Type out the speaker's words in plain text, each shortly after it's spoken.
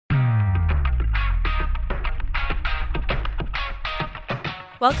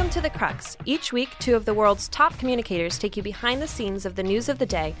Welcome to the Crux. Each week, two of the world's top communicators take you behind the scenes of the news of the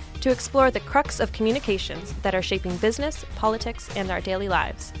day to explore the crux of communications that are shaping business, politics, and our daily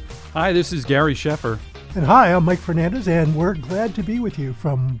lives. Hi, this is Gary Sheffer. And hi, I'm Mike Fernandez, and we're glad to be with you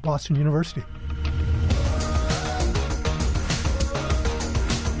from Boston University.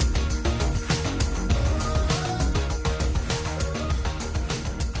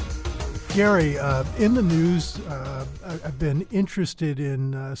 Gary, in the news, I've been interested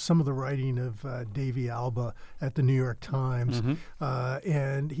in some of the writing of Davey Alba at the New York Times,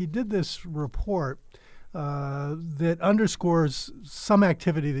 and he did this report that underscores some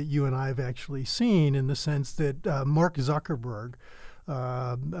activity that you and I have actually seen, in the sense that Mark Zuckerberg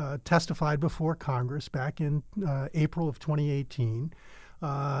testified before Congress back in April of 2018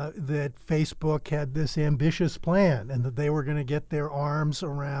 that Facebook had this ambitious plan and that they were going to get their arms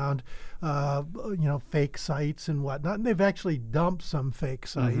around, fake sites and whatnot. And they've actually dumped some fake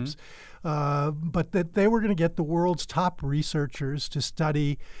sites, but that they were going to get the world's top researchers to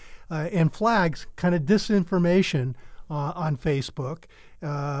study and flags kind of disinformation on Facebook.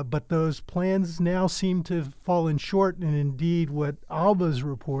 But those plans now seem to have fallen short. And indeed, what Alba's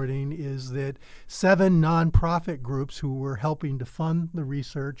reporting is that 7 nonprofit groups who were helping to fund the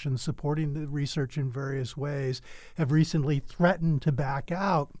research and supporting the research in various ways have recently threatened to back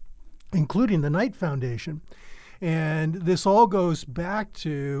out, including the Knight Foundation. And this all goes back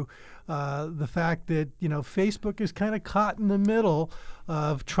to the fact that, Facebook is kind of caught in the middle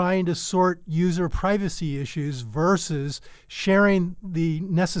of trying to sort user privacy issues versus sharing the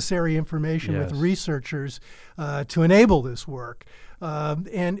necessary information with researchers to enable this work.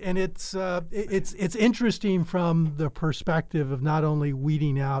 And it's interesting from the perspective of not only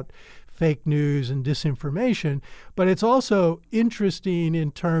weeding out fake news and disinformation, but it's also interesting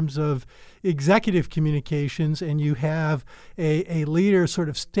in terms of executive communications, and you have a leader sort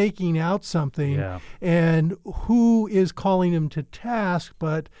of staking out something, and who is calling him to task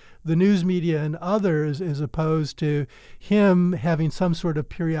but the news media and others, as opposed to him having some sort of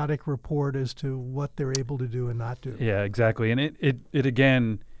periodic report as to what they're able to do and not do. Yeah, exactly. And it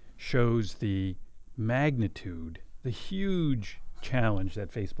again shows the magnitude, the huge challenge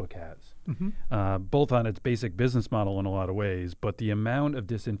that Facebook has, both on its basic business model in a lot of ways, but the amount of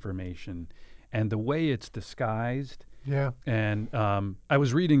disinformation and the way it's disguised. Yeah. And I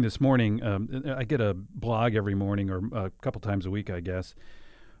was reading this morning, I get a blog every morning or a couple times a week, I guess,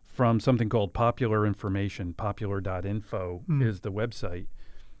 from something called Popular Information. Popular.info is the website.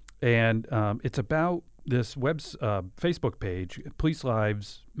 And it's about this Facebook page, Police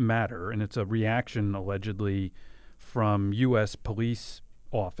Lives Matter, and it's a reaction allegedly from U.S. police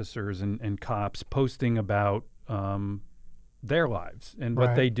officers and cops posting about their lives and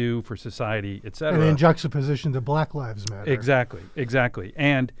what they do for society, et cetera. And in juxtaposition to Black Lives Matter. Exactly.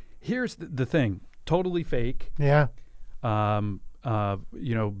 And here's the thing, totally fake. Yeah.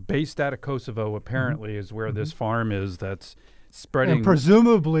 Based out of Kosovo, apparently, is where this farm is that's spreading. And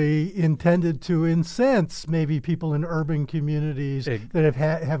presumably intended to incense maybe people in urban communities that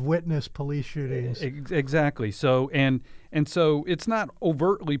have witnessed police shootings. Exactly. So so it's not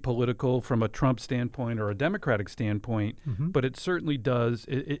overtly political from a Trump standpoint or a Democratic standpoint, but it certainly does.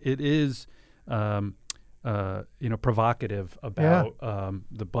 It is provocative about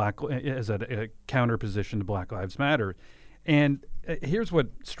the black as a counterposition to Black Lives Matter. And here's what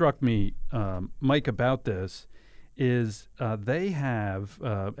struck me, Mike, about this. Is they have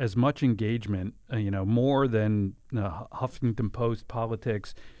as much engagement, more than Huffington Post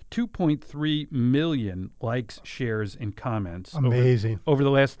Politics, 2.3 million likes, shares, and comments. Amazing. Over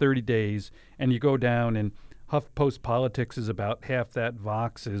the last 30 days. And you go down, and HuffPost Politics is about half that.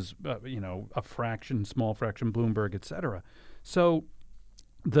 Vox is, a fraction, small fraction, Bloomberg, et cetera. So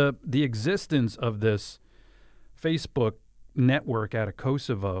the existence of this Facebook network out of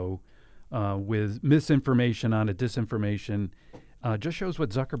Kosovo, with misinformation on it, disinformation, just shows what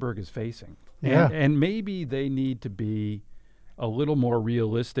Zuckerberg is facing. Yeah. And maybe they need to be a little more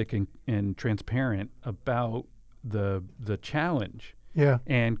realistic and transparent about the challenge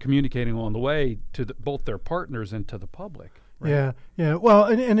and communicating along the way to both their partners and to the public. Right? Yeah. Well,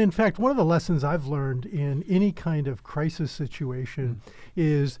 and in fact, one of the lessons I've learned in any kind of crisis situation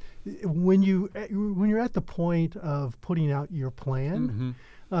is when you're at the point of putting out your plan,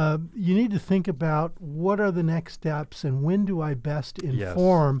 you need to think about what are the next steps and when do I best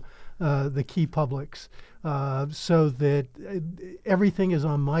inform the key publics so that everything is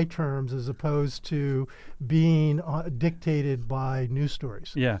on my terms as opposed to being dictated by news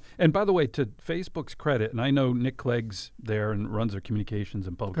stories. Yeah. And by the way, to Facebook's credit, and I know Nick Clegg's there and runs their communications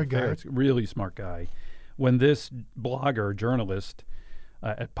and public affairs, really smart guy. When this blogger, journalist,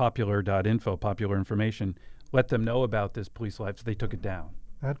 at popular.info, popular information, let them know about this police live, so they took it down.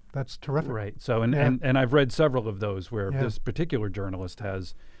 That's terrific. Right. So and I've read several of those where Yeah. this particular journalist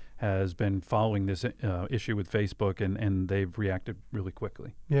has been following this issue with Facebook, and they've reacted really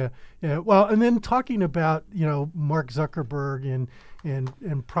quickly. Yeah. Well, and then talking about Mark Zuckerberg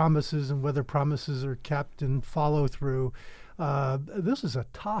and promises and whether promises are kept and follow through. This is a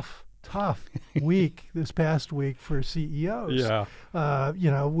tough week this past week for CEOs. Yeah.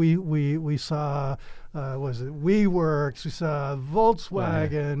 We saw was it WeWorks, we saw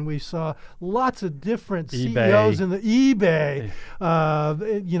Volkswagen, we saw lots of different CEOs in the eBay,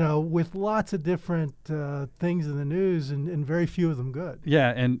 with lots of different things in the news, and very few of them good.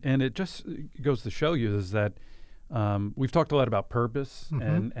 Yeah, and it just goes to show you is that we've talked a lot about purpose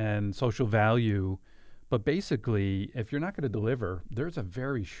and social value. But basically, if you're not going to deliver, there's a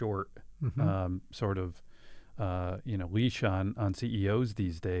very short sort of leash on CEOs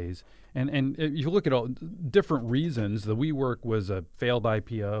these days. And if you look at all different reasons, the WeWork was a failed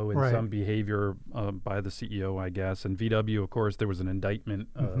IPO and some behavior by the CEO, I guess. And VW, of course, there was an indictment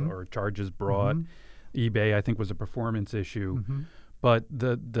or charges brought. eBay, I think, was a performance issue. But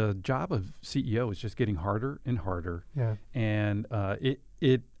the job of CEO is just getting harder and harder. Yeah. And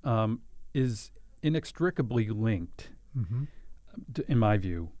it is inextricably linked, in my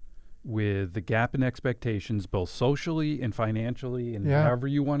view, with the gap in expectations, both socially and financially, and however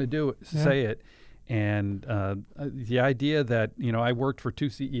you want to say it. And the idea that, I worked for two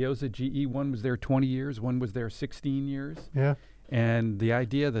CEOs at GE. One was there 20 years, one was there 16 years. Yeah. And the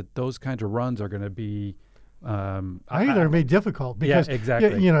idea that those kinds of runs are going to be I think they're made difficult because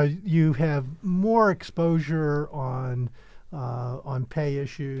exactly. You have more exposure on pay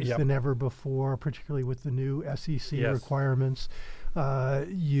issues than ever before, particularly with the new SEC requirements.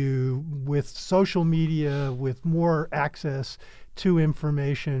 You, with social media, with more access to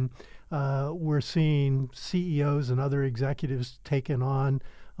information, we're seeing CEOs and other executives taken on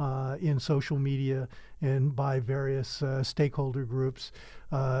in social media and by various stakeholder groups.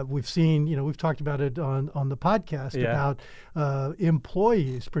 We've seen, we've talked about it on the podcast about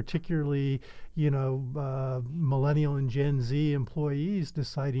employees, particularly, millennial and Gen Z employees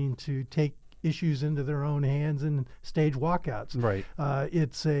deciding to take issues into their own hands and stage walkouts. Right.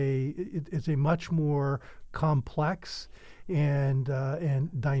 It's a much more complex and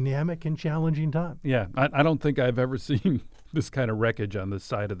dynamic and challenging time. Yeah, I don't think I've ever seen this kind of wreckage on the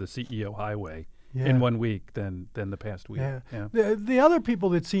side of the CEO highway in 1 week than the past week. Yeah. The other people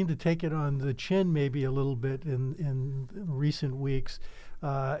that seem to take it on the chin maybe a little bit in recent weeks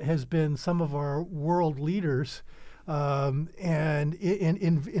has been some of our world leaders, and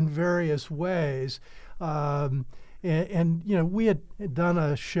in various ways. And we had done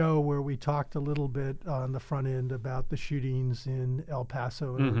a show where we talked a little bit on the front end about the shootings in El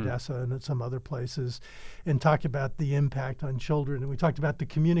Paso and Odessa and at some other places, and talked about the impact on children. And we talked about the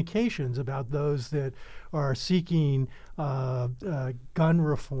communications about those that are seeking gun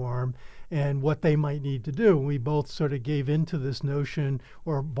reform and what they might need to do. And we both sort of gave into this notion,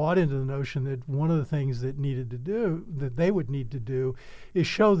 or bought into the notion, that one of the things that they would need to do is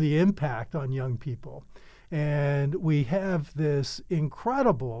show the impact on young people. And we have this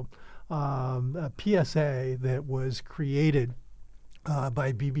incredible PSA that was created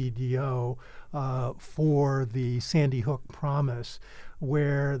by BBDO for the Sandy Hook Promise,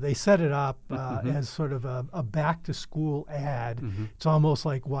 where they set it up as sort of a back-to-school ad. It's almost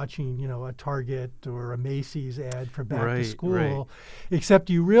like watching, a Target or a Macy's ad for back-to-school, except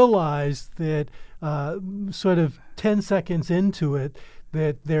you realize that sort of 10 seconds into it,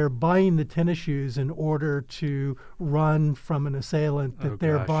 that they're buying the tennis shoes in order to run from an assailant, that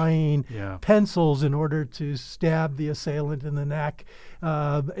they're buying pencils in order to stab the assailant in the neck,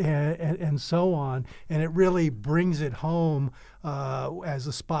 and so on. And it really brings it home as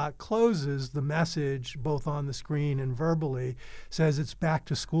the spot closes. The message, both on the screen and verbally, says it's back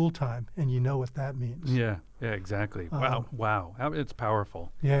to school time, and you know what that means. Yeah, exactly. Wow. It's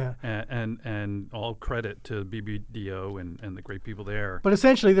powerful. Yeah. And all credit to BBDO and the great people there. But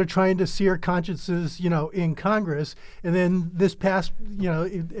essentially, they're trying to sear consciences, in Congress. And then this past,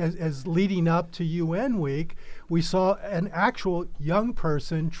 as leading up to UN week, we saw an actual young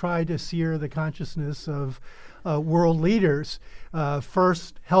person try to sear the consciousness of world leaders,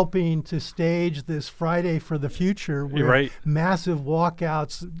 first helping to stage this Friday for the Future with massive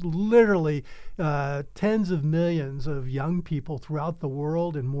walkouts, literally tens of millions of young people throughout the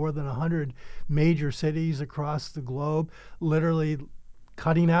world in more than 100 major cities across the globe, literally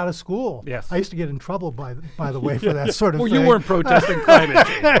cutting out of school. Yes. I used to get in trouble, by the way, for that sort of well, thing. you weren't protesting climate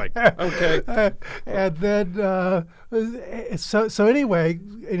change, Mike. Okay. And then, so anyway,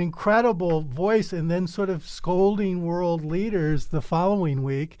 an incredible voice, and then sort of scolding world leaders the following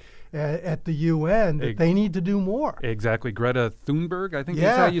week at the UN that they need to do more. Exactly. Greta Thunberg, I think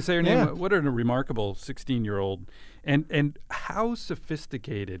that's how you say her name. What a remarkable 16-year-old. And how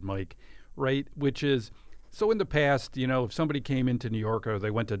sophisticated, Mike, right? Which is, so in the past, if somebody came into New York or they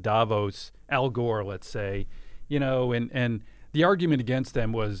went to Davos, Al Gore, let's say, and the argument against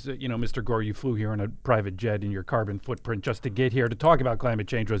them was, Mr. Gore, you flew here on a private jet and your carbon footprint just to get here to talk about climate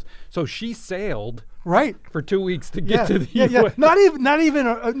change was, so she sailed for 2 weeks to get to the UN. Yeah. Not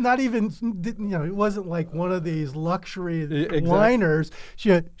even. It wasn't like one of these luxury liners.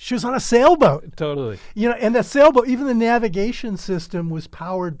 She was on a sailboat. Totally. And the sailboat, even the navigation system was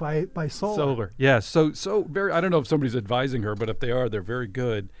powered by solar. Yes. So very. I don't know if somebody's advising her, but if they are, they're very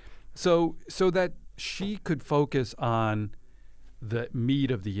good. So that she could focus on the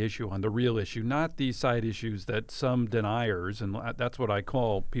meat of the issue, on the real issue, not these side issues that some deniers, and that's what I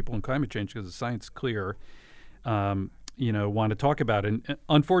call people in climate change because the science is clear, want to talk about. And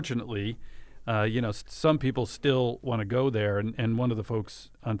unfortunately, some people still want to go there. And one of the folks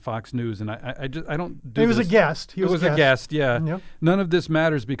on Fox News, and I don't do He was this. a guest. He was a guest, yeah. Yep. None of this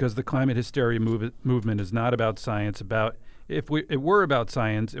matters because the climate hysteria movement is not about science. If it were about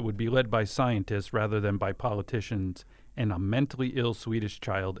science, it would be led by scientists rather than by politicians and a mentally ill Swedish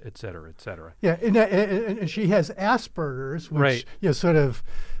child, et cetera, et cetera. Yeah, and she has Asperger's, which sort of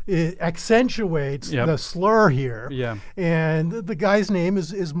accentuates the slur here. Yeah. And the guy's name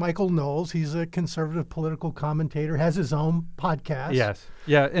is Michael Knowles. He's a conservative political commentator, has his own podcast. Yes.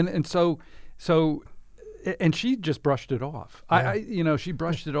 Yeah, and so and she just brushed it off. Yeah. She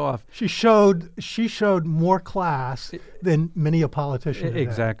brushed it off. She showed more class than many a politician today.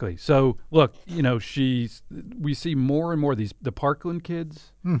 Exactly. So look, we see more and more the Parkland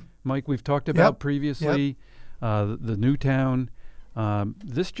kids, Mike, we've talked about previously, the Newtown.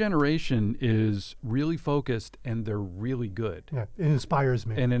 This generation is really focused and they're really good. Yeah, it inspires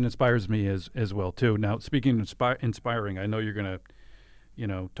me. And it inspires me as well too. Now, speaking of inspiring, I know you're going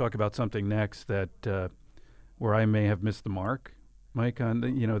to, talk about something next that where I may have missed the mark, Mike, on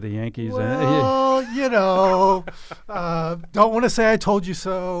the Yankees. Well, don't want to say I told you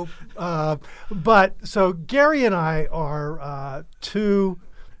so, but so Gary and I are two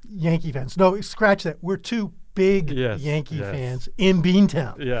Yankee fans. No, scratch that. We're two big Yankee fans in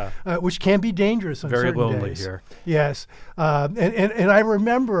Beantown, which can be dangerous on certain days. Very lonely here. Yes, and I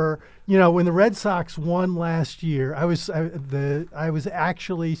remember, when the Red Sox won last year, I was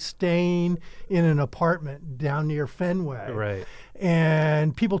actually staying in an apartment down near Fenway, right?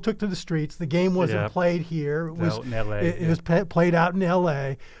 And people took to the streets. The game wasn't played here; it was in LA. It was played out in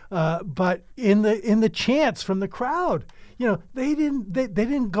L.A. But in the chants from the crowd, they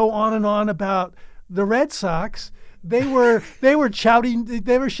didn't go on and on about the Red Sox. They were shouting.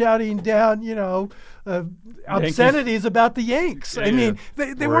 They were shouting down, obscenities about the Yanks. I mean,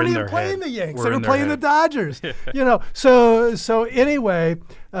 they weren't even playing the Yanks. They were playing the Dodgers. So anyway,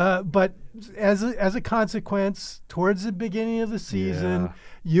 but as a consequence, towards the beginning of the season,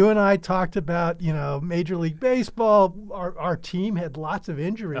 you and I talked about, Major League Baseball. Our team had lots of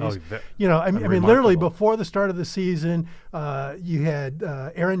injuries. I mean, literally before the start of the season, you had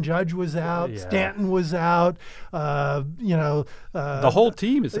Aaron Judge was out, Stanton was out. The whole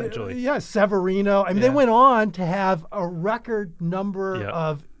team essentially. Severino. I mean, they went on to have a record number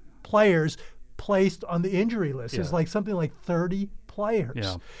of players placed on the injury list. It's like something like 30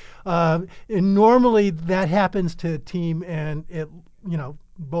 players. And normally that happens to a team, and it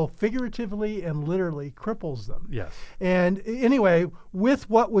both figuratively and literally cripples them. Yes. And anyway, with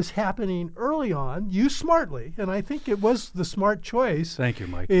what was happening early on, you smartly, and I think it was the smart choice. Thank you,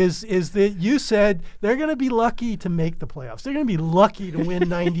 Mike. Is that you said they're going to be lucky to make the playoffs. They're going to be lucky to win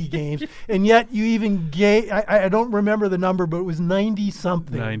 90 games, and yet you even gave, I don't remember the number, but it was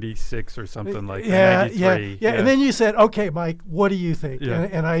 90-something. 96 or something like that. 93. Yeah. And then you said, okay, Mike, what do you think?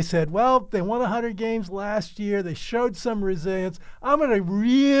 And I said, well, they won 100 games last year. They showed some resilience. I'm going to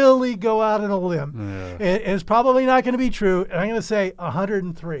really go out on a limb. And it's probably not going to be true. And I'm going to say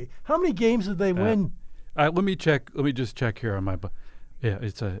 103. How many games did they win? Let me check. Let me just check here on my.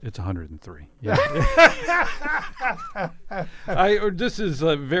 It's 103. Yeah. This is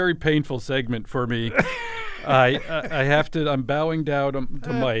a very painful segment for me. I have to. I'm bowing down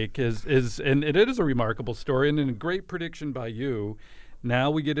to Mike. And it is a remarkable story and a great prediction by you. Now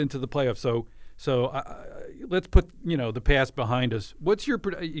we get into the playoffs. So let's put the past behind us. What's your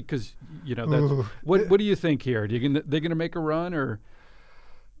because that's what do you think here? They're gonna make a run or?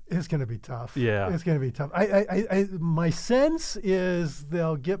 It's going to be tough. Yeah. It's going to be tough. My sense is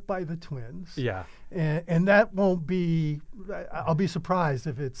they'll get by the Twins. Yeah. And that won't be, I'll be surprised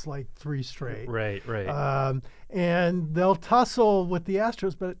if it's like 3 straight. Right. And they'll tussle with the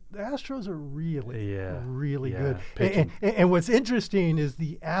Astros, but the Astros are really good. And what's interesting is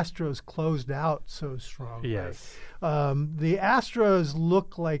the Astros closed out so strongly. Yes. The Astros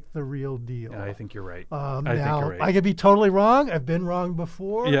look like the real deal. I think you're right. Now, think you're right. I could be totally wrong. I've been wrong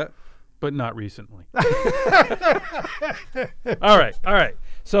before. Yeah, but not recently. All right.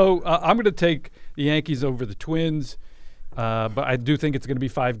 So I'm going to take the Yankees over the Twins, but I do think it's going to be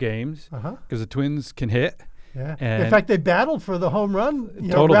 5 games because the Twins can hit. Yeah. In fact, they battled for the home run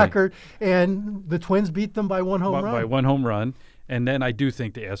record, and the Twins beat them by 1 home run. By 1 home run. And then I do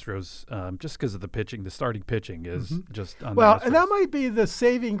think the Astros, just because of the pitching, the starting pitching is just on the Astros. And that might be the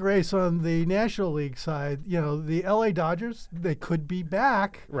saving grace on the National League side. The LA Dodgers, they could be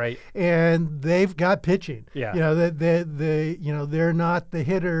back, right? And they've got pitching. Yeah, they're not the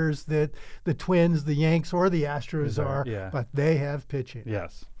hitters that the Twins, the Yanks, or the Astros are, but they have pitching.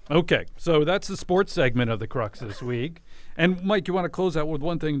 Yes. Okay, so that's the sports segment of the Crux this week. And Mike, you want to close out with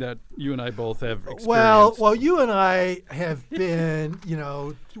one thing that you and I both have experienced? Well, you and I have been,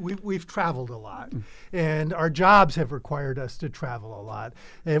 we've traveled a lot, and our jobs have required us to travel a lot.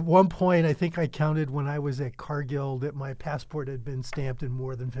 At one point, I think I counted when I was at Cargill that my passport had been stamped in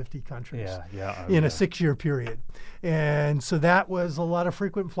more than 50 countries in a 6-year period. And so that was a lot of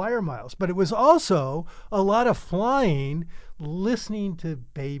frequent flyer miles. But it was also a lot of flying, listening to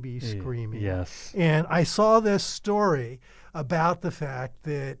babies screaming. Yes. And I saw this story about the fact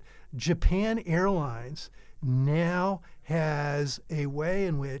that Japan Airlines now has a way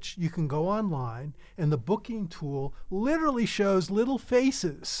in which you can go online and the booking tool literally shows little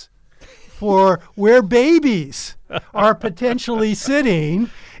faces for where babies are potentially sitting,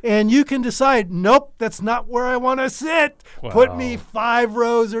 and you can decide, nope, that's not where I want to sit. Wow. Put me 5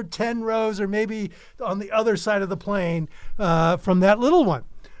 rows or 10 rows or maybe on the other side of the plane from that little one.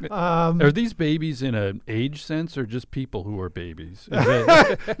 Are these babies in an age sense or just people who are babies?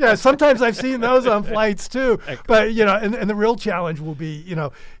 Yeah, sometimes I've seen those on flights too. But, and the real challenge will be,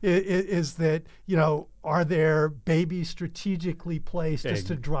 is that, are there babies strategically placed just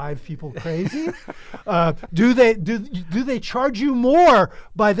to drive people crazy? Do they charge you more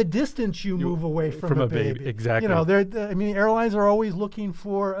by the distance you move away from a baby? Exactly. Airlines are always looking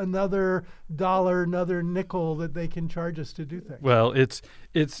for another dollar, another nickel that they can charge us to do things. Well, it's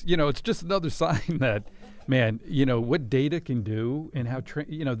just another sign that, man, what data can do and how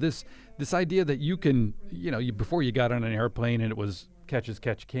this idea that you can, before you got on an airplane and it was catch as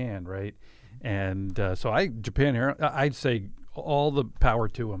catch can, right? And Japan Air, I'd say all the power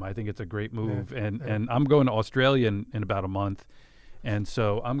to them. I think it's a great move, and I'm going to Australia in about a month, and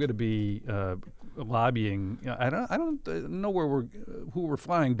so I'm going to be lobbying. I don't know who we're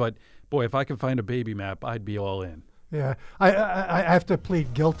flying, but boy, if I can find a baby map, I'd be all in. Yeah, I have to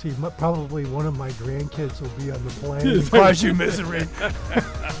plead guilty. Probably one of my grandkids will be on the plane and cause you misery.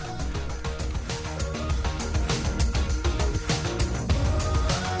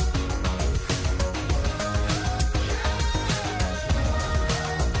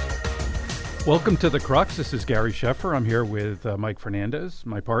 Welcome to the Crux. This is Gary Sheffer. I'm here with Mike Fernandez,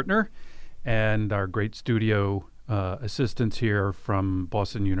 my partner, and our great studio assistants here from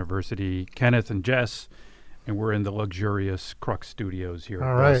Boston University, Kenneth and Jess, and we're in the luxurious Crux studios here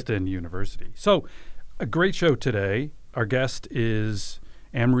at Boston University. So, a great show today. Our guest is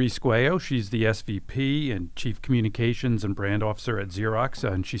Anne Marie Squeo. She's the SVP and Chief Communications and Brand Officer at Xerox,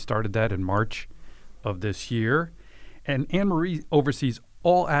 and she started that in March of this year. And Anne Marie oversees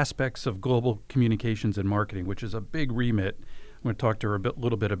all aspects of global communications and marketing, which is a big remit. I'm going to talk to her a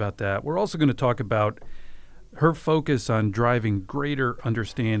little bit about that. We're also going to talk about her focus on driving greater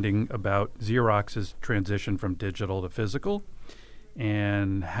understanding about Xerox's transition from digital to physical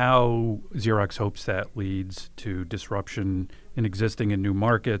and how Xerox hopes that leads to disruption in existing and new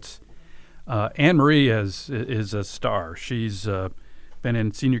markets. Anne Marie is a star. She's been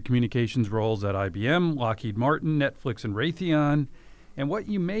in senior communications roles at IBM, Lockheed Martin, Netflix, and Raytheon. And what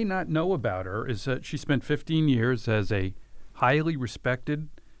you may not know about her is that she spent 15 years as a highly respected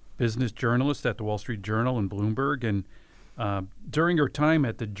business journalist at the Wall Street Journal and Bloomberg. And during her time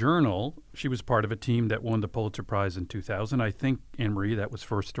at the Journal, she was part of a team that won the Pulitzer Prize in 2000. I think, Anne Marie, that was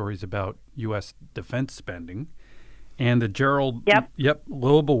First Stories about U.S. defense spending. And the Gerald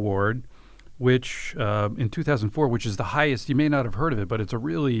Loeb Award, which in 2004, which is the highest. You may not have heard of it, but it's a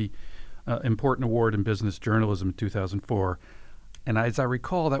really important award in business journalism in 2004. And as I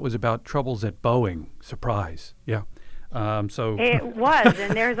recall, that was about troubles at Boeing. Surprise. Yeah. So it was,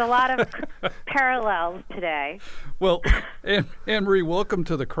 and there's a lot of parallels today. Well, Anne Marie, welcome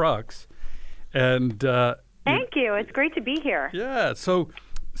to the Crux. And thank you. It's great to be here. Yeah. So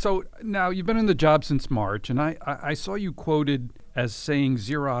now you've been in the job since March, and I saw you quoted as saying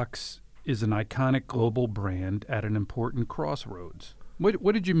Xerox is an iconic global brand at an important crossroads.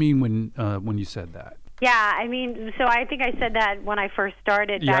 What did you mean when you said that? Yeah, I mean, so I think I said that when I first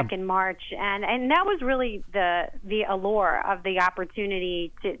started back in March, and that was really the allure of the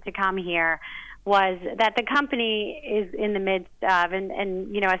opportunity to come here, was that the company is in the midst of,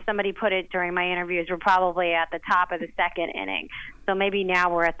 and you know, as somebody put it during my interviews, we're probably at the top of the second inning. So maybe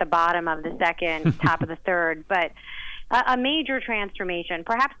now we're at the bottom of the second, top of the third, but a major transformation,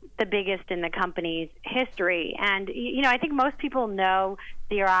 perhaps the biggest in the company's history. And, you know, I think most people know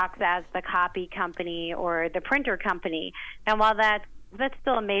Xerox as the copy company or the printer company. And while that's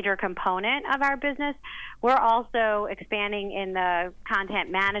still a major component of our business, we're also expanding in the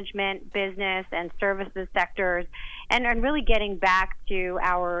content management business and services sectors, and really getting back to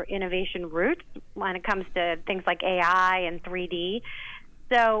our innovation roots when it comes to things like AI and 3D.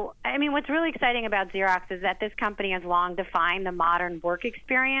 So, I mean, what's really exciting about Xerox is that this company has long defined the modern work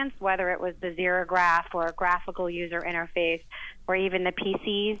experience, whether it was the xerograph or a graphical user interface, or even the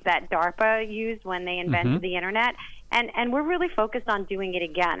PCs that DARPA used when they invented the internet. And we're really focused on doing it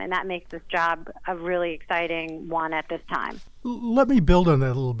again, and that makes this job a really exciting one at this time. Let me build on that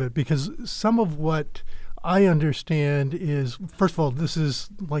a little bit, because some of what I understand is, first of all, this is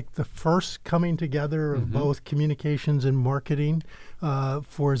like the first coming together of both communications and marketing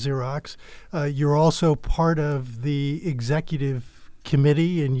for Xerox. You're also part of the executive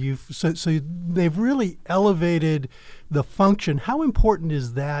committee, and so they've really elevated the function. How important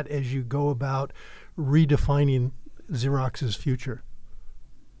is that as you go about redefining Xerox's future?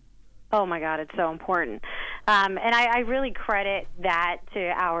 Oh, my God, it's so important. And I really credit that to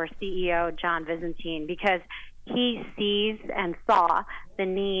our CEO, John Visentin, because he sees and saw the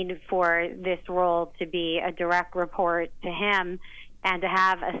need for this role to be a direct report to him and to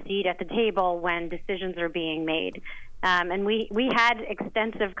have a seat at the table when decisions are being made. And we had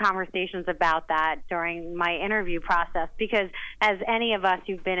extensive conversations about that during my interview process, because as any of us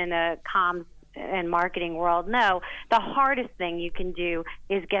who've been in the comms and marketing world know, the hardest thing you can do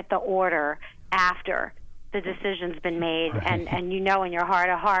is get the order after the decision's been made. Right. And you know in your heart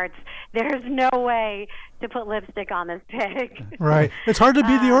of hearts, there's no way to put lipstick on this pig. Right. It's hard to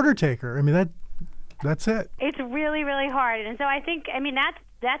be the order taker. I mean, that's it. It's really, really hard. And so I think, I mean,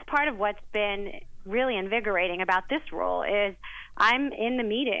 that's part of what's been really invigorating about this role is I'm in the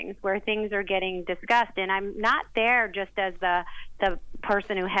meetings where things are getting discussed, and I'm not there just as the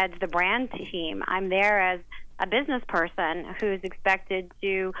person who heads the brand team. I'm there as a business person who's expected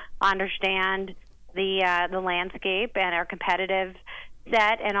to understand the landscape and our competitive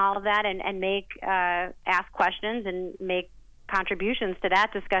set and all of that, and make ask questions and make contributions to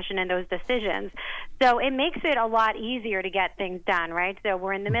that discussion and those decisions. So it makes it a lot easier to get things done, right? So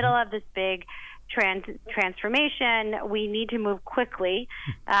we're in the middle of this big transformation. We need to move quickly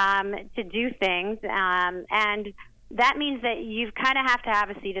to do things, and that means that you kind of have to have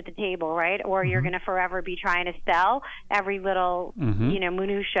a seat at the table, right? Or you're going to forever be trying to sell every little,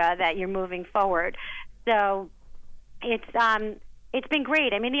 minutia that you're moving forward. So it's been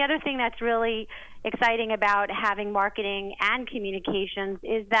great. I mean, the other thing that's really exciting about having marketing and communications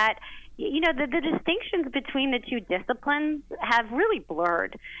is that, you know, the distinctions between the two disciplines have really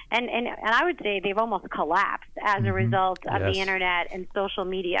blurred. And I would say they've almost collapsed as a result of the internet and social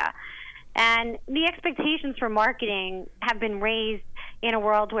media. And the expectations for marketing have been raised in a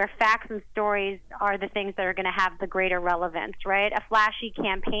world where facts and stories are the things that are going to have the greater relevance, right? A flashy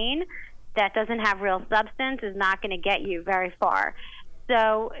campaign that doesn't have real substance is not going to get you very far.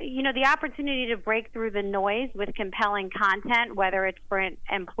 So, you know, the opportunity to break through the noise with compelling content, whether it's for an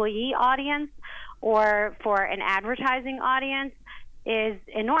employee audience or for an advertising audience, is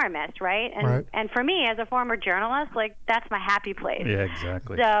enormous, right? And for me, as a former journalist, like, that's my happy place. Yeah,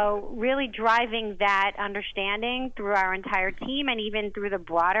 exactly. So really driving that understanding through our entire team and even through the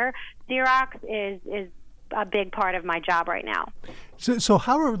broader Xerox is a big part of my job right now. So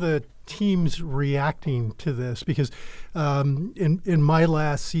how are the teams reacting to this? Because in my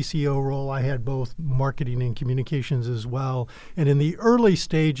last CCO role, I had both marketing and communications as well. And in the early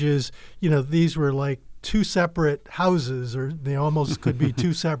stages, you know, these were like two separate houses, or they almost could be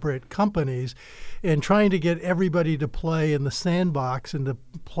two separate companies, and trying to get everybody to play in the sandbox and to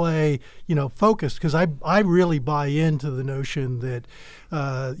play, focused. Because I really buy into the notion that,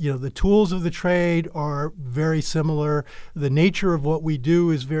 the tools of the trade are very similar. The nature of what we do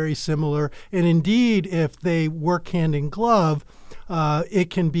is very similar. And indeed, if they work hand in glove, it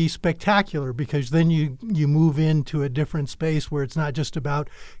can be spectacular, because then you move into a different space where it's not just about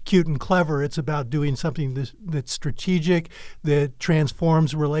cute and clever. It's about doing something that's strategic, that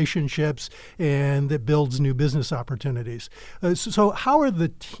transforms relationships, and that builds new business opportunities. So how are the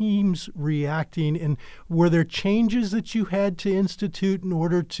teams reacting, and were there changes that you had to institute in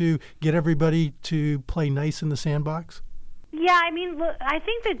order to get everybody to play nice in the sandbox? Yeah, I mean, look, I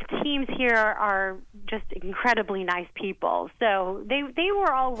think the teams here are just incredibly nice people. So they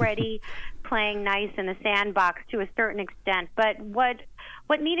were already playing nice in the sandbox to a certain extent. But what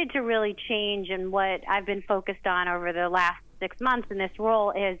needed to really change, and what I've been focused on over the last 6 months in this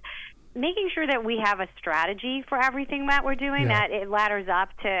role, is making sure that we have a strategy for everything that we're doing, that it ladders up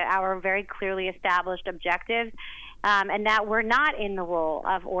to our very clearly established objectives. And that we're not in the role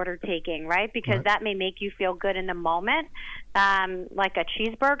of order taking, right? Because that may make you feel good in the moment, like a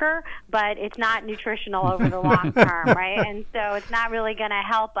cheeseburger, but it's not nutritional over the long term, right? And so it's not really going to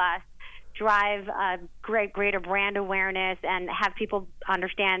help us drive greater brand awareness and have people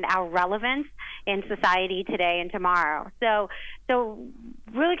understand our relevance in society today and tomorrow. So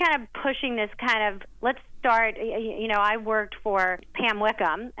really kind of pushing this kind of, let's start, I worked for Pam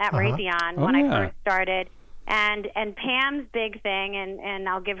Wickham at Raytheon when I first started. And Pam's big thing, and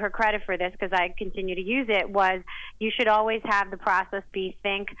I'll give her credit for this because I continue to use it, was you should always have the process be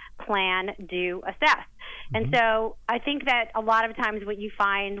think, plan, do, assess. And so I think that a lot of times what you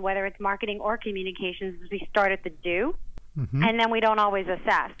find, whether it's marketing or communications, is we start at the do, and then we don't always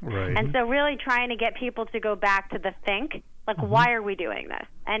assess. Right. And so really trying to get people to go back to the think, like, why are we doing this?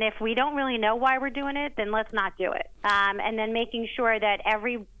 And if we don't really know why we're doing it, then let's not do it. And then making sure that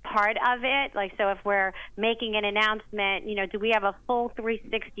every part of it, like, so if we're making an announcement, do we have a full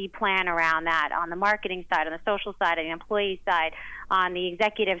 360 plan around that on the marketing side, on the social side, on the employee side, on the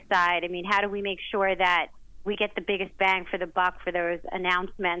executive side? I mean, how do we make sure that we get the biggest bang for the buck for those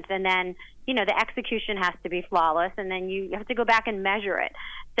announcements? And then, the execution has to be flawless, and then you have to go back and measure it.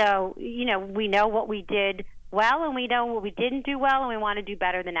 So, we know what we did well, and we know what we didn't do well, and we want to do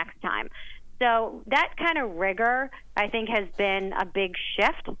better the next time. So that kind of rigor, I think, has been a big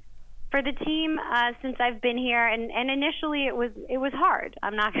shift for the team since I've been here. And initially, it was hard.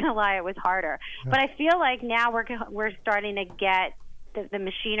 I'm not going to lie, it was harder. But I feel like now we're starting to get the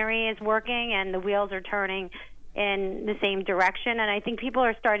machinery is working and the wheels are turning in the same direction. And I think people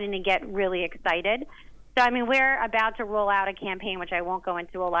are starting to get really excited. So, I mean, we're about to roll out a campaign, which I won't go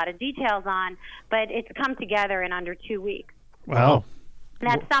into a lot of details on, but it's come together in under 2 weeks. Wow. And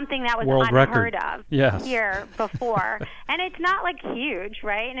that's something that was World unheard record. of here before. And it's not, like, huge,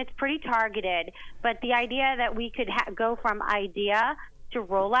 right? And it's pretty targeted. But the idea that we could go from idea to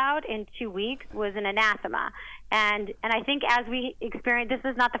rollout in 2 weeks was an anathema. And I think as we experience,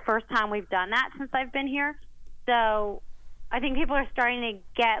 this is not the first time we've done that since I've been here. So I think people are starting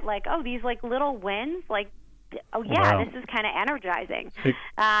to get like, oh, these like little wins, like, oh yeah, wow. This is kind of energizing.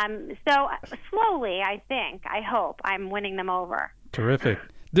 So slowly, I hope I'm winning them over. Terrific.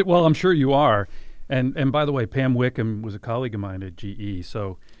 Well, I'm sure you are. And by the way, Pam Wickham was a colleague of mine at GE.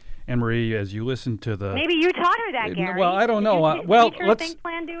 So, Anne Marie, as you listen to the maybe you taught her that, Gary. Well, I don't know.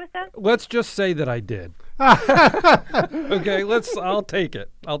 Let's just say that I did. Okay, I'll take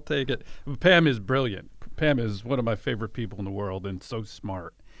it. Pam is brilliant. Pam is one of my favorite people in the world and so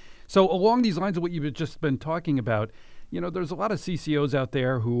smart. So along these lines of what you've just been talking about, there's a lot of CCOs out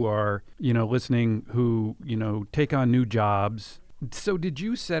there who are, listening, who, take on new jobs. So did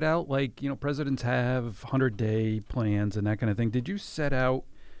you set out, like, presidents have 100-day plans and that kind of thing. Did you set out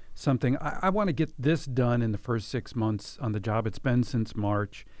something? I want to get this done in the first 6 months on the job. It's been since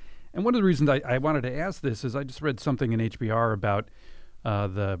March. And one of the reasons I wanted to ask this is I just read something in HBR about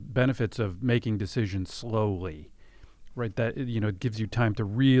the benefits of making decisions slowly, right? That, it gives you time to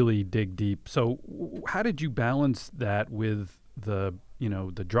really dig deep. So how did you balance that with the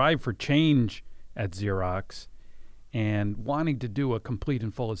drive for change at Xerox and wanting to do a complete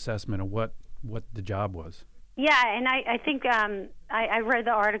and full assessment of what the job was? Yeah, and I think I read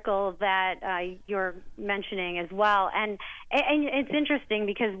the article that you're mentioning as well, and it's interesting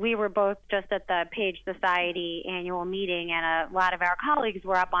because we were both just at the Page Society annual meeting, and a lot of our colleagues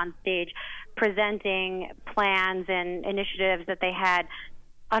were up on stage presenting plans and initiatives that they had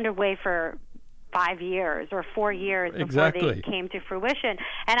underway for 5 years or 4 years before Exactly. they came to fruition.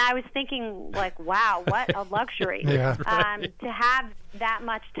 And I was thinking, like, wow, what a luxury Yeah. to have that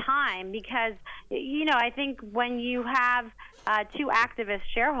much time, because, you know, I think when you have 2 activist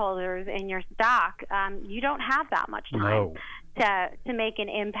shareholders in your stock, you don't have that much time. No. To make an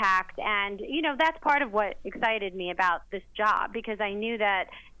impact. And, you know, that's part of what excited me about this job, because I knew that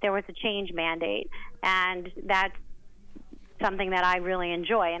there was a change mandate, and that's something that I really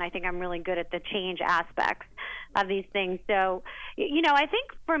enjoy, and I think I'm really good at the change aspects of these things. So, you know, I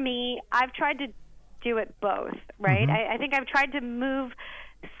think for me, I've tried to do it both, right? I think I've tried to move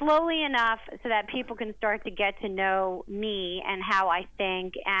slowly enough so that people can start to get to know me and how I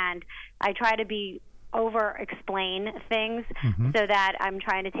think, and I try to be over-explain things so that I'm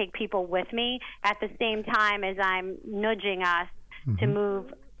trying to take people with me at the same time as I'm nudging us to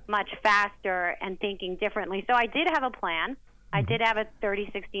move much faster and thinking differently. So I did have a plan. I did have a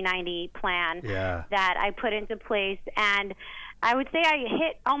 30-60-90 plan that I put into place, and I would say I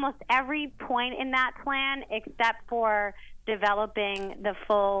hit almost every point in that plan except for developing the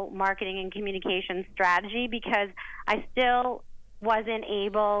full marketing and communication strategy, because I still wasn't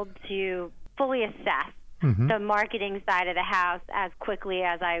able to fully assess the marketing side of the house as quickly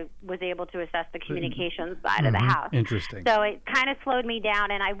as I was able to assess the communications side of the house. Interesting. So it kind of slowed me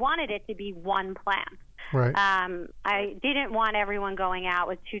down, and I wanted it to be one plan. Right. I didn't want everyone going out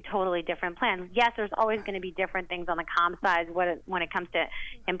with 2 totally different plans. Yes, there's always going to be different things on the comm side when it comes to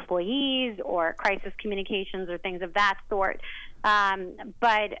employees or crisis communications or things of that sort.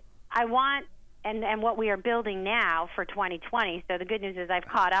 But I want, and what we are building now for 2020, so the good news is I've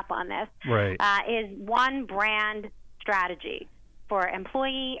caught up on this, is one brand strategy for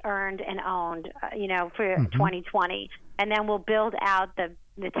employee earned and owned, you know, for 2020. And then we'll build out the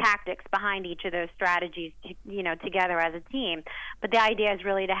tactics behind each of those strategies, you know, together as a team. But the idea is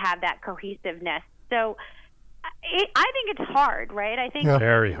really to have that cohesiveness. So I think it's hard, right? I think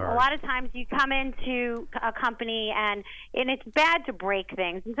very hard. A lot of times you come into a company and it's bad to break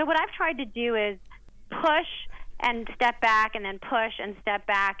things. And so what I've tried to do is push and step back, and then push and step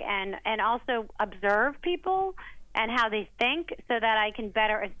back, and also observe people and how they think, so that I can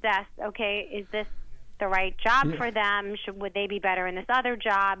better assess, okay, is this the right job for them? Would they be better in this other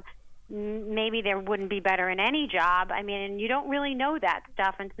job? Maybe they wouldn't be better in any job. I mean, and you don't really know that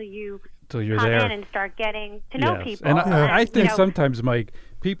stuff until you're come there in and start getting to know people. And I think know, sometimes, Mike,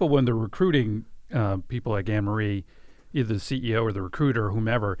 people, when they're recruiting people like Anne Marie, either the CEO or the recruiter or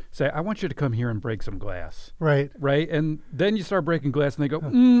whomever, say, I want you to come here and break some glass. Right. Right? And then you start breaking glass, and they go,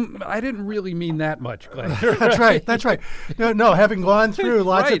 I didn't really mean that much glass. That's right. That's right. No, having gone through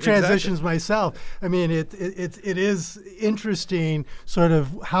lots of Right, transitions myself, I mean, it is interesting sort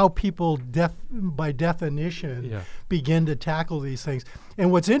of how people, by definition, begin to tackle these things.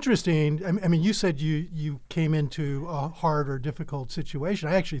 And what's interesting, I mean, you said you came into a hard or difficult situation.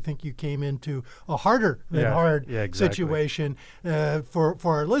 I actually think you came into a harder than hard situation. For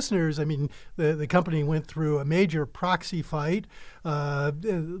our listeners, I mean, the company went through a major proxy fight.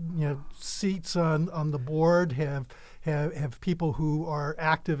 You know, seats on the board have people who are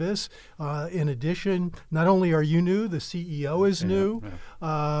activists. In addition, not only are you new, the CEO is new,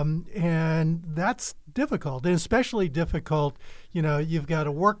 and that's difficult, and especially difficult. You know, you've got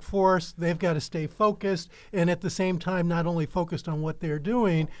a workforce, they've got to stay focused, and at the same time, not only focused on what they're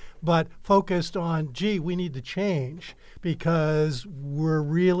doing, but focused on, gee, we need to change because we're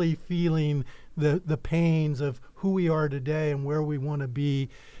really feeling the pains of who we are today and where we want to be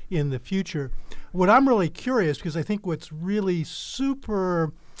in the future. What I'm really curious, because I think what's really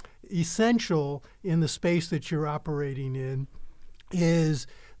super essential in the space that you're operating in is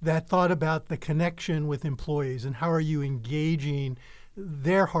that thought about the connection with employees and how are you engaging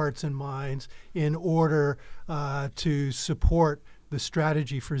their hearts and minds in order to support the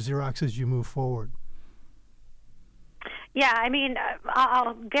strategy for Xerox as you move forward. Yeah, I mean,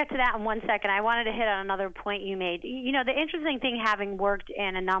 I'll get to that in 1 second. I wanted to hit on another point you made. You know, the interesting thing, having worked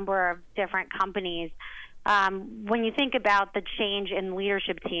in a number of different companies, when you think about the change in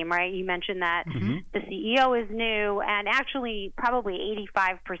leadership team, right? You mentioned that the CEO is new, and actually probably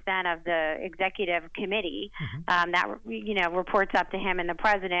 85% of the executive committee that reports up to him and the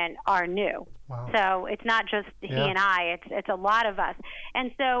president are new. Wow. So it's not just he and I; it's a lot of us.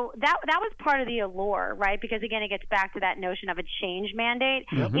 And so that was part of the allure, right? Because again, it gets back to that notion of a change mandate.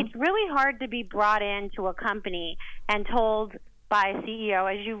 It's really hard to be brought into a company and told by a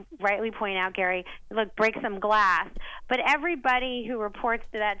CEO, as you rightly point out, Gary, look, break some glass. But everybody who reports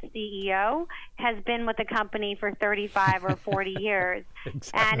to that CEO has been with the company for 35 or 40 years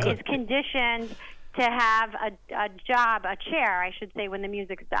and is conditioned to have a job, a chair, I should say, when the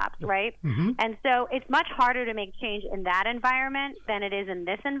music stops, right? Mm-hmm. And so it's much harder to make change in that environment than it is in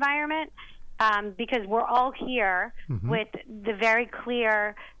this environment, because we're all here with the very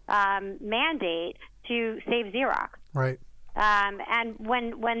clear mandate to save Xerox. Right. And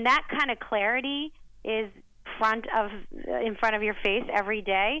when that kind of clarity is in front of your face every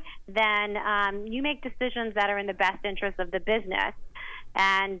day, then you make decisions that are in the best interest of the business,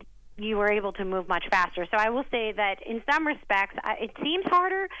 and you were able to move much faster. So I will say that in some respects, it seems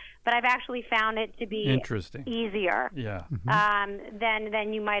harder, but I've actually found it to be easier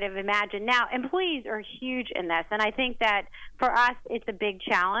than you might have imagined. Now, employees are huge in this, and I think that for us, it's a big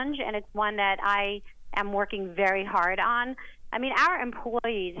challenge, and it's one that I am working very hard on. I mean, our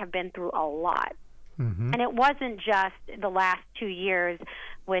employees have been through a lot. And it wasn't just the last 2 years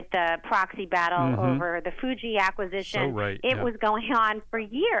with the proxy battle over the Fuji acquisition. It was going on for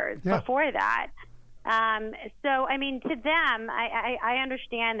years before that. So, I mean, to them, I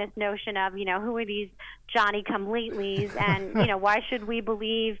understand this notion of, who are these Johnny-come-latelys, and, why should we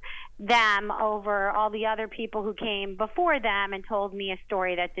believe them over all the other people who came before them and told me a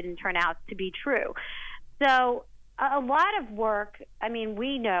story that didn't turn out to be true. So a lot of work, I mean,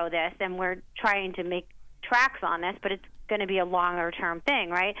 we know this, and we're trying to make tracks on this, but it's going to be a longer-term thing,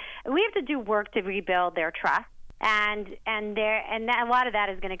 right? We have to do work to rebuild their trust, and a lot of that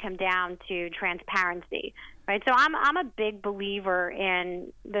is going to come down to transparency, right? So I'm a big believer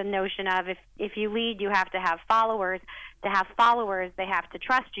in the notion of if you lead, you have to have followers. To have followers, they have to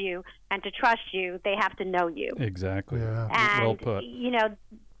trust you, and to trust you, they have to know you. Exactly. Yeah. And, well put.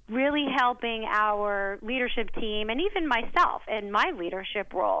 Really helping our leadership team, and even myself in my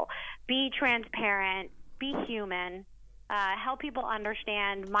leadership role, be transparent, be human, help people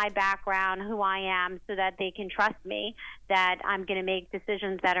understand my background, who I am, so that they can trust me, that I'm going to make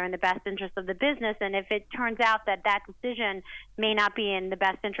decisions that are in the best interest of the business. And if it turns out that that decision may not be in the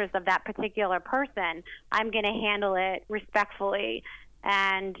best interest of that particular person, I'm going to handle it respectfully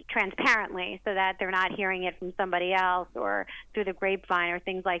and transparently, so that they're not hearing it from somebody else or through the grapevine or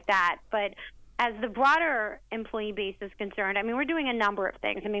things like that. But as the broader employee base is concerned, I mean, we're doing a number of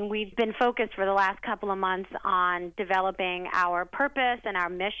things. I mean, we've been focused for the last couple of months on developing our purpose and our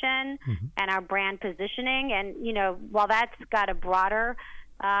mission and our brand positioning. And, while that's got a broader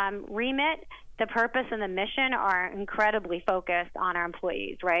remit, the purpose and the mission are incredibly focused on our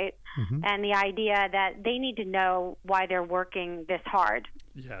employees, right? And the idea that they need to know why they're working this hard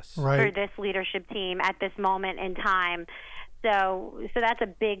for this leadership team at this moment in time. So that's a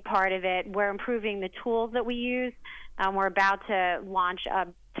big part of it. We're improving the tools that we use. We're about to launch a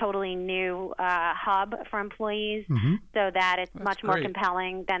totally new hub for employees so that it's much more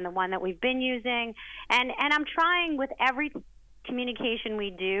compelling than the one that we've been using. And I'm trying with every communication we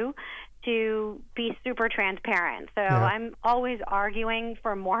do to be super transparent. So I'm always arguing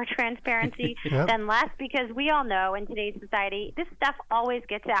for more transparency than less, because we all know in today's society, this stuff always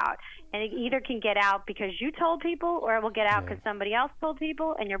gets out. And it either can get out because you told people, or it will get out because somebody else told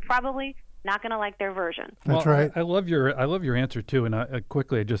people, and you're probably not going to like their version. That's right. I love your answer too. And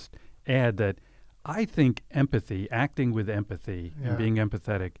I just add that I think empathy, acting with empathy and being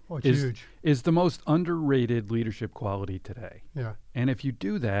empathetic is the most underrated leadership quality today. Yeah. And if you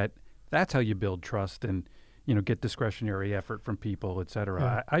do that, that's how you build trust and, get discretionary effort from people, et cetera.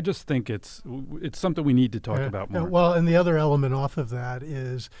 Yeah. I just think it's something we need to talk about more. Well, and the other element off of that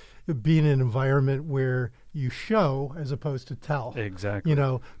is being in an environment where you show as opposed to tell. Exactly.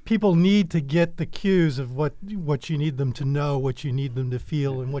 People need to get the cues of what you need them to know, what you need them to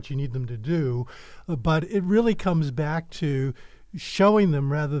feel, and what you need them to do. But it really comes back to showing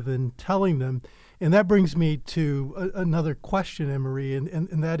them rather than telling them. And that brings me to another question, Anne Marie,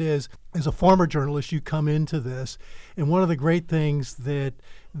 and that is, as a former journalist, you come into this, and one of the great things that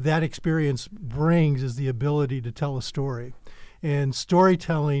experience brings is the ability to tell a story. And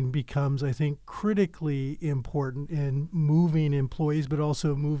storytelling becomes, I think, critically important in moving employees, but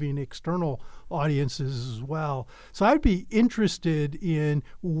also moving external audiences as well. So I'd be interested in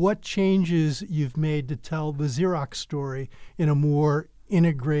what changes you've made to tell the Xerox story in a more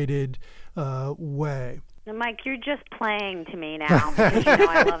integrated way. Mike, you're just playing to me now, because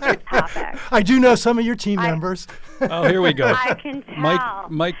I love this topic. I do know some of your team members. Oh, here we go. I can tell.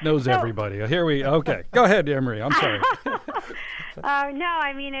 Mike knows everybody. Okay. Go ahead, Emery. I'm sorry. No,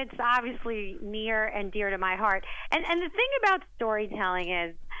 I mean, it's obviously near and dear to my heart. And the thing about storytelling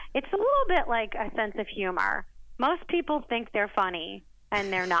is it's a little bit like a sense of humor. Most people think they're funny,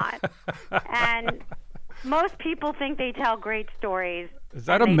 and they're not. And Most people think they tell great stories. Is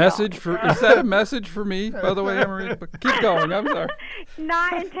that a message for? Is that a message for me? By the way, Anne Marie, keep going. I'm sorry.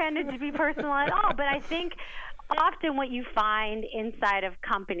 Not intended to be personal at all, but I think often what you find inside of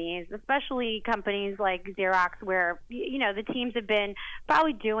companies, especially companies like Xerox, where the teams have been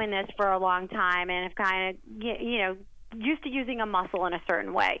probably doing this for a long time and have kind of used to using a muscle in a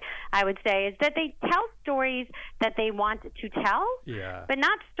certain way, I would say, is that they tell stories that they want to tell, but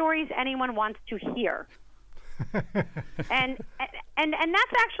not stories anyone wants to hear. and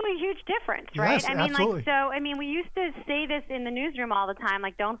that's actually a huge difference, right? Yes, absolutely. We used to say this in the newsroom all the time,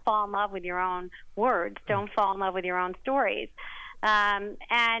 like, don't fall in love with your own words, don't fall in love with your own stories. And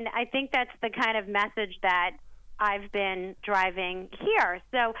I think that's the kind of message that I've been driving here.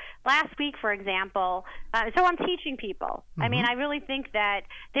 So last week, for example, so I'm teaching people. Mm-hmm. I really think that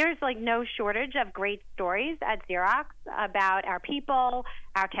there's no shortage of great stories at Xerox about our people,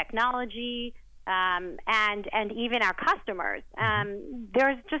 our technology, and even our customers.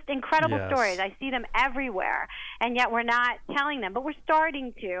 There's just incredible stories. I see them everywhere, and yet we're not telling them, but we're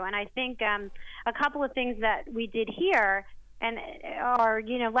starting to. And I think a couple of things that we did here,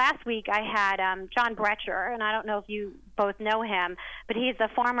 last week I had John Brecher, and I don't know if you both know him, but he's the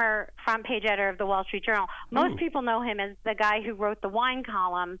former front page editor of the Wall Street Journal. Most people know him as the guy who wrote the wine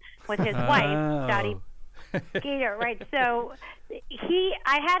column with his wife, Dottie Gator, right? So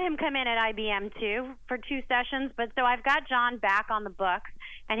I had him come in at IBM too for 2 sessions, but so I've got John back on the books,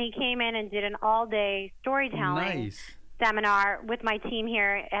 and he came in and did an all-day storytelling seminar with my team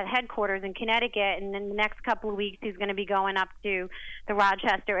here at headquarters in Connecticut, and in the next couple of weeks he's going to be going up to the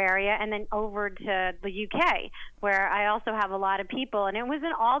Rochester area and then over to the UK, where I also have a lot of people. And it was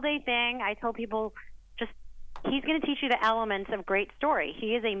an all-day thing. I told people, he's going to teach you the elements of great story.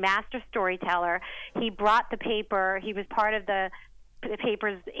 He is a master storyteller. He brought the paper. He was part of the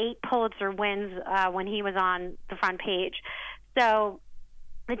paper's 8 Pulitzer wins when he was on the front page. So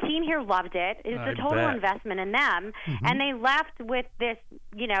the team here loved it. It was a total investment in them. Mm-hmm. And they left with this,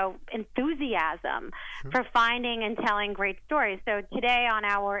 enthusiasm for finding and telling great stories. So today on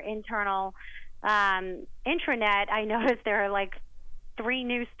our internal intranet, I noticed there are 3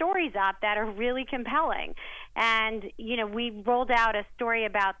 new stories up that are really compelling. And, we rolled out a story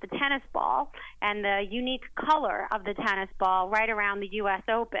about the tennis ball and the unique color of the tennis ball right around the U.S.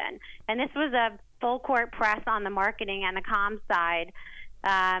 Open. And this was a full court press on the marketing and the comms side.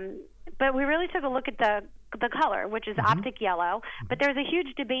 But we really took a look at the color, which is optic yellow. But there's a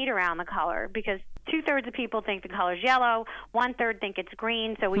huge debate around the color because 2/3 of people think the color's yellow, 1/3 think it's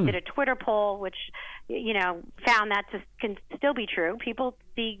green. So we did a Twitter poll, which found that can still be true. People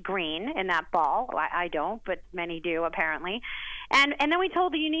see green in that ball. I don't, but many do apparently. And then we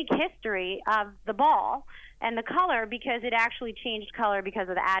told the unique history of the ball and the color, because it actually changed color because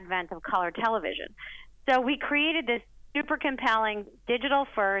of the advent of color television. So we created this super compelling digital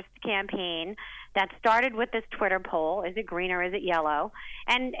first campaign that started with this Twitter poll, is it green or is it yellow,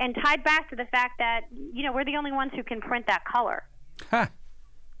 and tied back to the fact that we're the only ones who can print that color. Huh.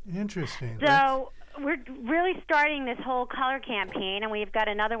 Interesting. So we're really starting this whole color campaign, and we've got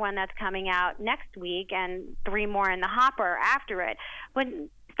another one that's coming out next week and 3 more in the hopper after it. But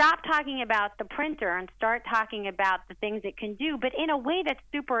stop talking about the printer and start talking about the things it can do, but in a way that's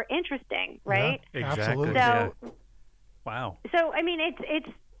super interesting, right? Yeah, exactly. So, wow. So it's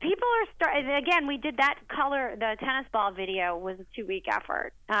people are starting. Again, we did that color. The tennis ball video was a 2-week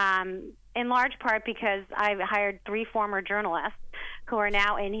effort, in large part because I hired 3 former journalists who are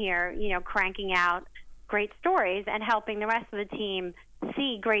now in here, cranking out great stories and helping the rest of the team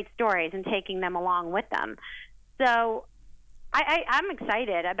see great stories and taking them along with them. So I'm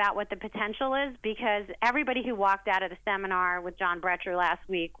excited about what the potential is, because everybody who walked out of the seminar with John Brecher last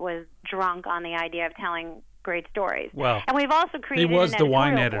week was drunk on the idea of telling great stories. Well, and we've also created he was an the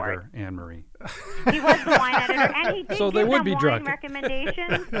wine editorial editor, board. Anne Marie. He was the wine editor, and he did so give they would them be wine drunk.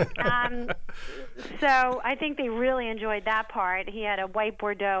 recommendations. So I think they really enjoyed that part. He had a white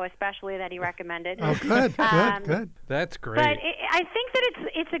Bordeaux, especially, that he recommended. Oh, good, good. That's great. But I think that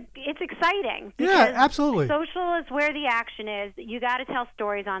it's exciting. Yeah, absolutely. Social is where the action is. You got to tell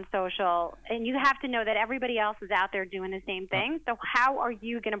stories on social, and you have to know that everybody else is out there doing the same thing. So how are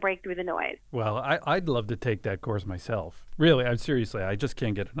you going to break through the noise? Well, I'd love to take that course myself. Really, seriously, I just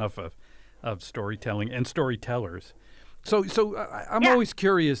can't get enough of storytelling and storytellers. So I'm always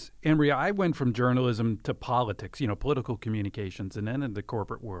curious, Anne Marie. I went from journalism to politics, political communications, and then in the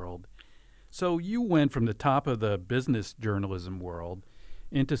corporate world. So you went from the top of the business journalism world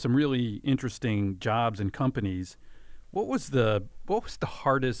into some really interesting jobs and companies. What was the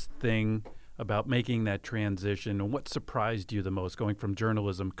hardest thing about making that transition, and what surprised you the most going from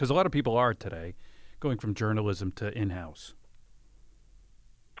journalism? Because a lot of people are today going from journalism to in-house?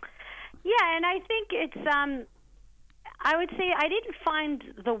 Yeah, and I think it's, I would say I didn't find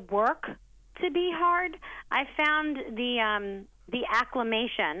the work to be hard. I found the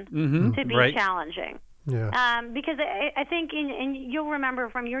acclimation to be challenging. Yeah. Because I think, and you'll remember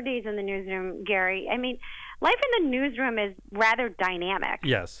from your days in the newsroom, Gary, I mean, life in the newsroom is rather dynamic.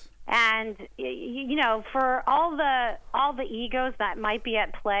 Yes. And, you know, for all the egos that might be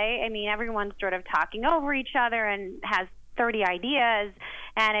at play, I mean, everyone's sort of talking over each other and has 30 ideas,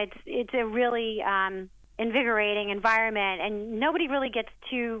 and it's a really invigorating environment, and nobody really gets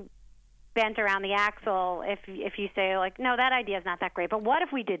too bent around the axle if you say, like, no, that idea is not that great, but what if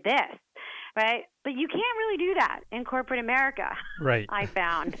we did this, right? But you can't really do that in corporate America, right? I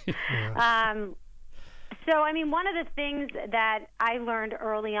found. So, I mean, one of the things that I learned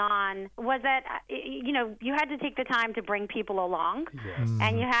early on was that, you know, you had to take the time to bring people along,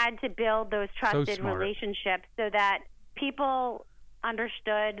 and you had to build those trusted relationships so that people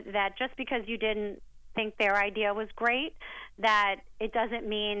understood that just because you didn't think their idea was great, that it doesn't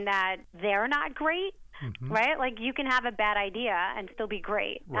mean that they're not great, right? Like, you can have a bad idea and still be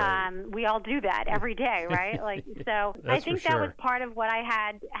great. Right. We all do that every day, right? Like, so I think that was part of what I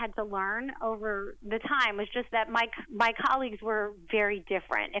had to learn over the time, was just that my colleagues were very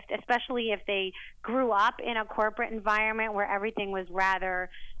different, especially if they grew up in a corporate environment where everything was rather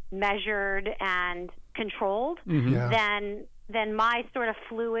measured and controlled, then my sort of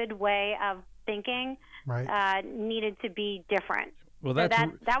fluid way of thinking needed to be different. Well, so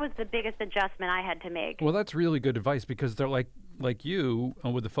that was the biggest adjustment I had to make. Well, that's really good advice, because they're like you,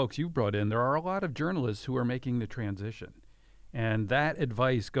 with the folks you brought in, there are a lot of journalists who are making the transition. And that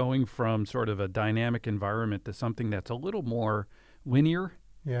advice, going from sort of a dynamic environment to something that's a little more linear,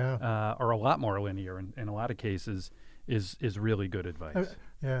 or a lot more linear in a lot of cases, is really good advice.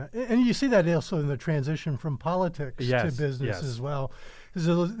 Yeah, and you see that also in the transition from politics to business as well.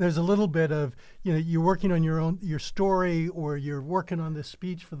 There's a little bit of, you know, you're working on your story, or you're working on this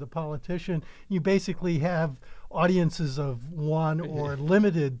speech for the politician. You basically have audiences of one or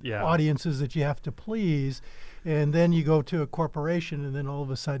limited audiences that you have to please, and then you go to a corporation, and then all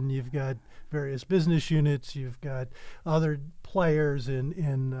of a sudden you've got various business units, you've got other players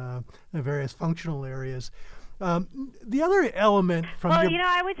in various functional areas. The other element from you know,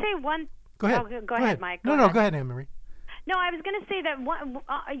 I would say one. Go ahead. Oh, go ahead, Mike. Go ahead, Anne Marie. No, I was going to say that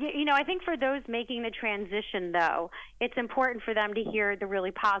you know, I think for those making the transition, though, it's important for them to hear the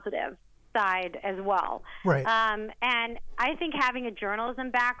really positive side as well. Right. And I think having a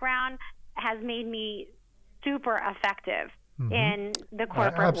journalism background has made me super effective in the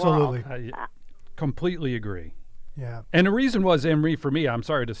corporate world. I completely agree. Yeah. And the reason was, Anne Marie, for me, I'm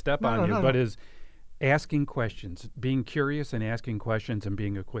sorry to step on you, but is asking questions, being curious and asking questions, and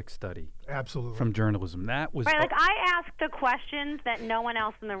being a quick study. Absolutely. From journalism. That was right. Like, I asked the questions that no one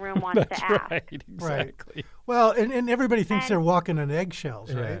else in the room wants to ask. Right, exactly. Right. Well, and everybody thinks they're walking on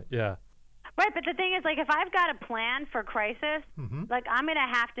eggshells, right? Yeah. Right, but the thing is, like, if I've got a plan for crisis, like, I'm going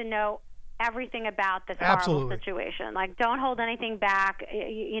to have to know everything about this horrible situation. Like, don't hold anything back,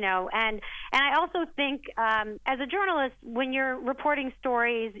 you know. And I also think, as a journalist, when you're reporting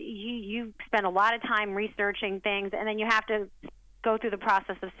stories, you spend a lot of time researching things, and then you have to go through the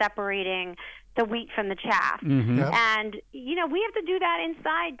process of separating the wheat from the chaff. And, you know, we have to do that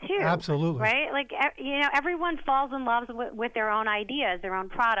inside, too. Absolutely. Right? Like, you know, everyone falls in love with their own ideas, their own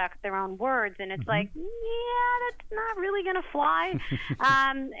products, their own words. And it's like, yeah, that's not really going to fly.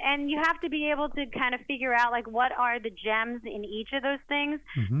 And you have to be able to kind of figure out, like, what are the gems in each of those things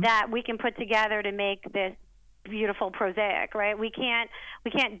that we can put together to make this beautiful prosaic, right? We can't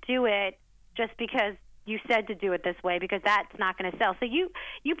do it just because you said to do it this way, because that's not going to sell. So you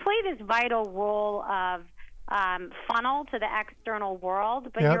play this vital role of funnel to the external world,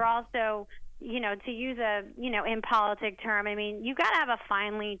 but you're also, you know, to use a, you know, impolitic term, I mean, you got to have a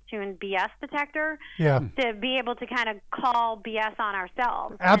finely tuned BS detector to be able to kind of call BS on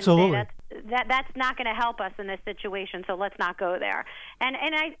ourselves. Absolutely. That's not going to help us in this situation, so let's not go there. And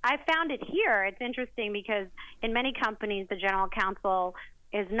I found it here. It's interesting because in many companies, the general counsel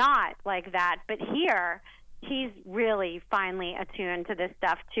is not like that, but here he's really finely attuned to this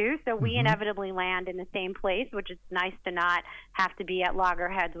stuff too. So we inevitably land in the same place, which is nice to not have to be at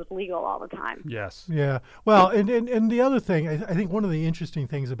loggerheads with legal all the time. Yes. Yeah. Well, and the other thing, I think one of the interesting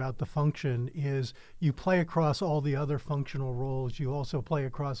things about the function is you play across all the other functional roles. You also play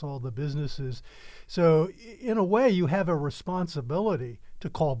across all the businesses. So in a way, you have a responsibility to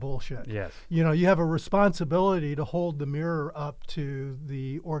call bullshit. Yes. You know, you have a responsibility to hold the mirror up to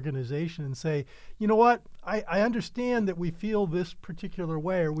the organization and say, you know what, I understand that we feel this particular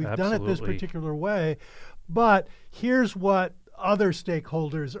way, or we've done it this particular way, but here's what other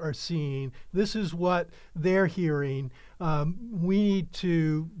stakeholders are seeing. This is what they're hearing. We need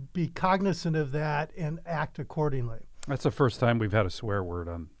to be cognizant of that and act accordingly. That's the first time we've had a swear word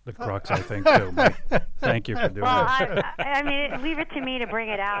on the Crux, I think, too. Mike. Thank you for doing that. I mean, leave it to me to bring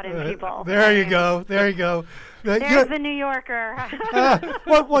it out in people. There you go. There you go. There's the New Yorker.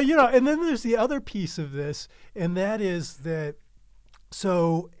 Well, you know, and then there's the other piece of this, and that is that,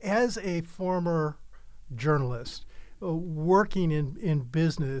 so as a former journalist working in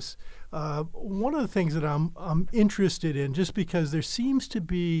business, one of the things that I'm interested in, just because there seems to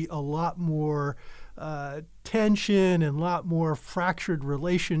be a lot more tension and a lot more fractured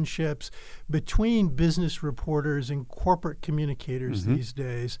relationships between business reporters and corporate communicators these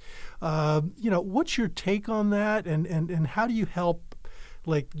days. You know, what's your take on that, and how do you help,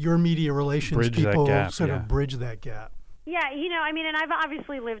 like, your media relations people sort of bridge that gap? Yeah, you know, I mean, and I've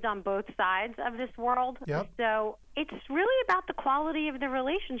obviously lived on both sides of this world. Yep. So it's really about the quality of the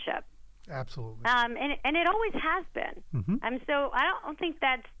relationship. Absolutely. And it always has been. So I don't think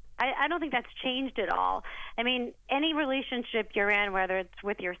that's changed at all. I mean, any relationship you're in, whether it's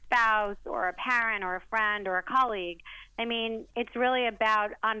with your spouse or a parent or a friend or a colleague, I mean, it's really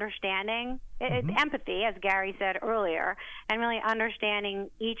about understanding. It's empathy, as Gary said earlier, and really understanding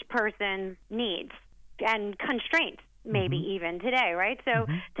each person's needs and constraints, maybe even today, right? So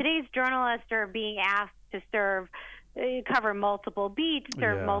today's journalists are being asked to cover multiple beats,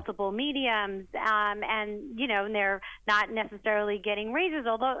 serve multiple mediums, and, you know, they're not necessarily getting raises,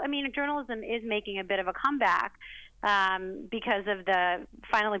 although, I mean, journalism is making a bit of a comeback because of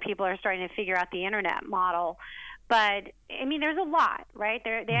finally people are starting to figure out the internet model. But, I mean, there's a lot, right?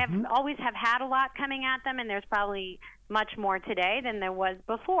 They always have had a lot coming at them, and there's probably much more today than there was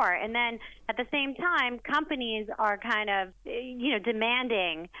before. And then at the same time, companies are kind of, you know,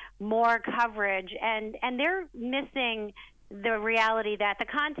 demanding more coverage, and they're missing the reality that the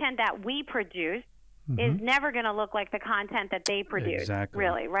content that we produce is never going to look like the content that they produce,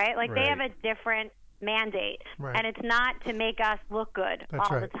 really, right? Like they have a different mandate, and it's not to make us look good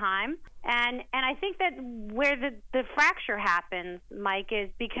all the time. And I think that where the fracture happens, Mike, is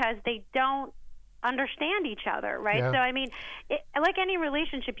because they don't understand each other, right? So, I mean, like any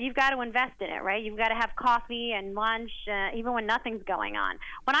relationship, you've got to invest in it, right? You've got to have coffee and lunch, even when nothing's going on.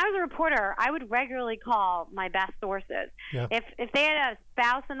 When I was a reporter, I would regularly call my best sources. If they had a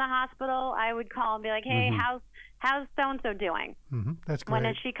spouse in the hospital, I would call and be like, hey, how's so-and-so doing? That's great. When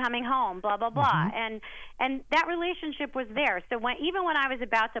is she coming home? Blah, blah, blah. And that relationship was there. So even when I was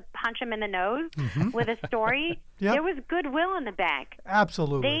about to punch him in the nose with a story, there was goodwill in the bank.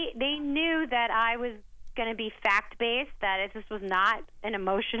 Absolutely. They knew that I was going to be fact-based, that this was not an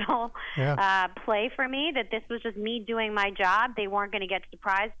emotional play for me, that this was just me doing my job. They weren't going to get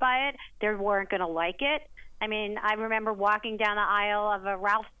surprised by it. They weren't going to like it. I mean, I remember walking down the aisle of a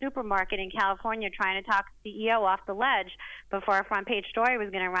Ralph's supermarket in California trying to talk the CEO off the ledge before a front page story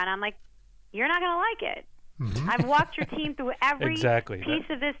was going to run. I'm like, you're not going to like it. I've walked your team through every piece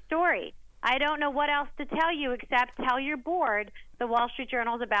of this story. I don't know what else to tell you except tell your board the Wall Street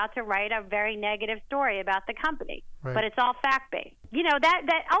Journal is about to write a very negative story about the company. But it's all fact-based. You know, that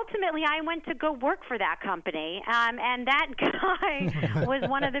ultimately I went to go work for that company, and that guy was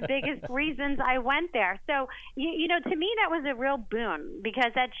one of the biggest reasons I went there. So, you know, to me that was a real boon,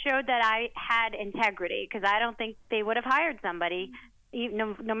 because that showed that I had integrity, because I don't think they would have hired somebody,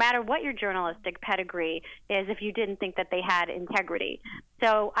 no matter what your journalistic pedigree is, if you didn't think that they had integrity.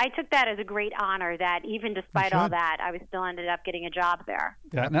 So I took that as a great honor, that even despite all that, I still ended up getting a job there.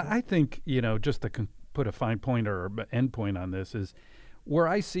 Yeah, now I think, you know, just to put a fine point or end point on this is, where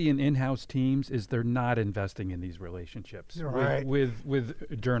I see in in-house teams is they're not investing in these relationships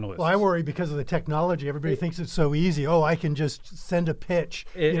with journalists. Well, I worry because of the technology. Everybody thinks it's so easy. Oh, I can just send a pitch,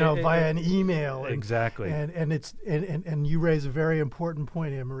 via an email. And you raise a very important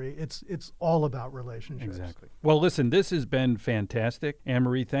point, Anne Marie. It's all about relationships. Exactly. Well, listen, this has been fantastic. Anne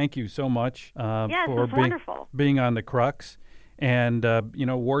Marie, thank you so much for being on the Crux. And,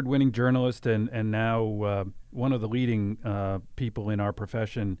 award-winning journalist and now one of the leading people in our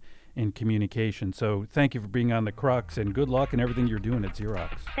profession in communication. So thank you for being on the Crux, and good luck in everything you're doing at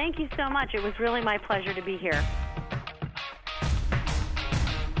Xerox. Thank you so much. It was really my pleasure to be here.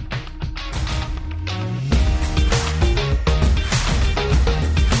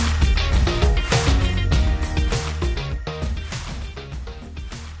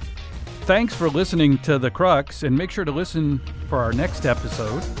 Thanks for listening to The Crux, and make sure to listen for our next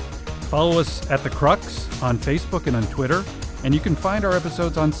episode. Follow us at The Crux on Facebook and on Twitter. And you can find our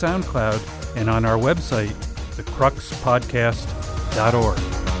episodes on SoundCloud and on our website, thecruxpodcast.org.